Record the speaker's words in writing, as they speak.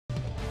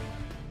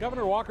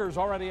Governor Walker is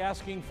already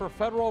asking for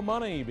federal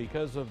money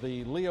because of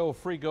the Leo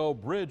Frigo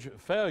Bridge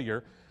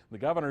failure. The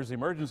governor's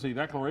emergency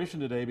declaration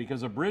today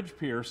because a bridge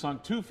pier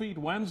sunk 2 feet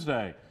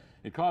Wednesday.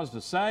 It caused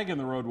a sag in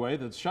the roadway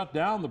that shut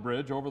down the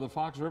bridge over the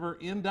Fox River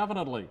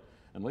indefinitely.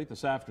 And late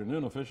this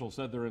afternoon, officials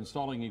said they're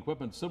installing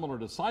equipment similar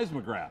to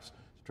seismographs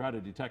to try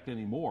to detect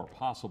any more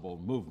possible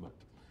movement.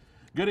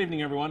 Good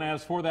evening, everyone.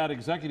 As for that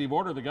executive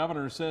order, the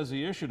governor says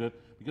he issued it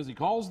because he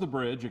calls the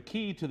bridge a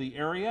key to the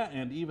area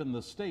and even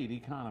the state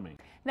economy.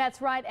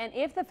 That's right. And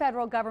if the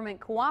federal government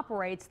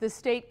cooperates, the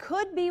state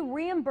could be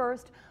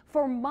reimbursed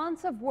for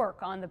months of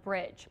work on the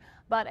bridge.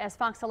 But as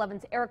Fox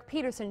 11's Eric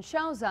Peterson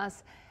shows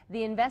us,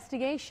 the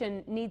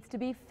investigation needs to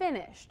be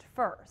finished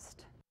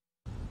first.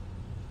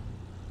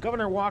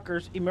 Governor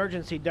Walker's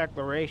emergency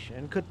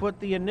declaration could put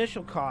the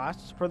initial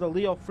costs for the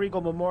Leo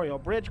Frigo Memorial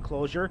Bridge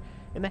closure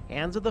in the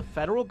hands of the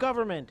federal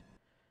government.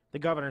 The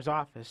governor's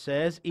office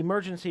says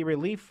emergency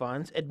relief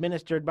funds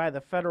administered by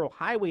the Federal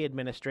Highway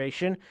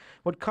Administration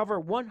would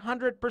cover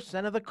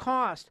 100% of the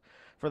cost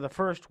for the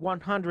first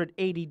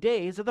 180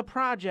 days of the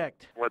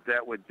project. What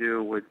that would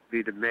do would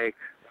be to make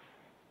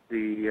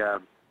the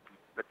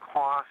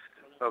cost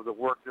of the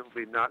work that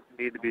will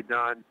need to be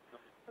done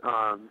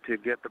to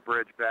get the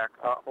bridge back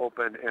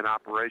open and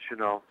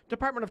operational.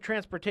 Department of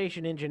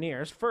Transportation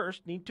engineers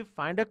first need to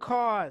find a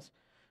cause.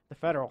 The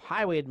Federal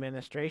Highway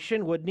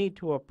Administration would need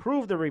to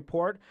approve the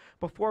report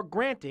before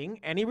granting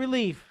any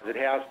relief. It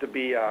has to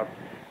be a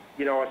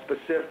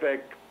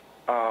specific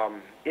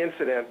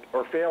incident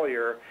or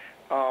failure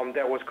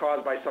that was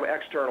caused by some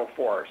external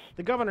force.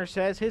 The governor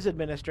says his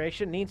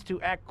administration needs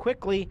to act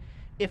quickly.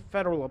 If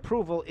federal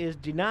approval is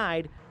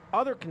denied,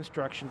 other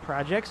construction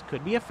projects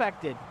could be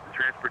affected. The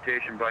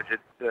transportation budget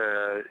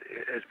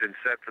has been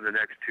set for the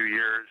next 2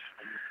 years.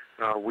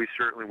 We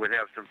certainly would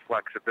have some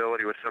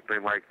flexibility with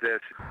something like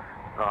this.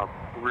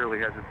 Really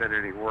hasn't been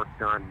any work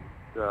done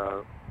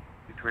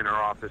between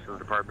our office and the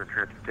Department of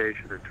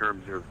Transportation in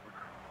terms of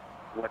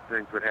what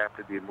things would have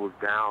to be moved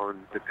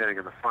down depending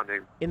on the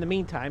funding. In the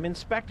meantime,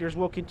 inspectors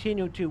will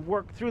continue to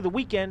work through the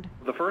weekend.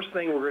 The first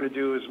thing we're going to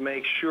do is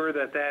make sure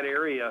that that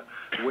area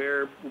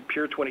where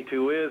Pier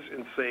 22 is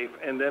safe,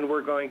 and then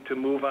we're going to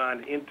move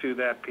on into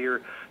that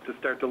pier to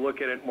start to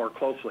look at it more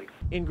closely.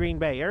 In Green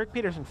Bay, Eric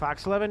Peterson,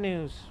 Fox 11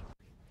 News.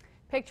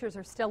 Pictures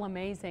are still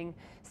amazing.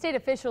 State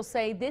officials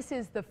say this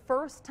is the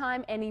first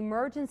time an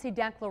emergency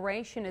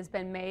declaration has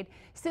been made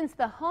since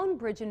the Hone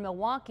Bridge in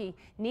Milwaukee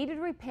needed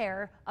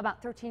repair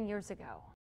about 13 years ago.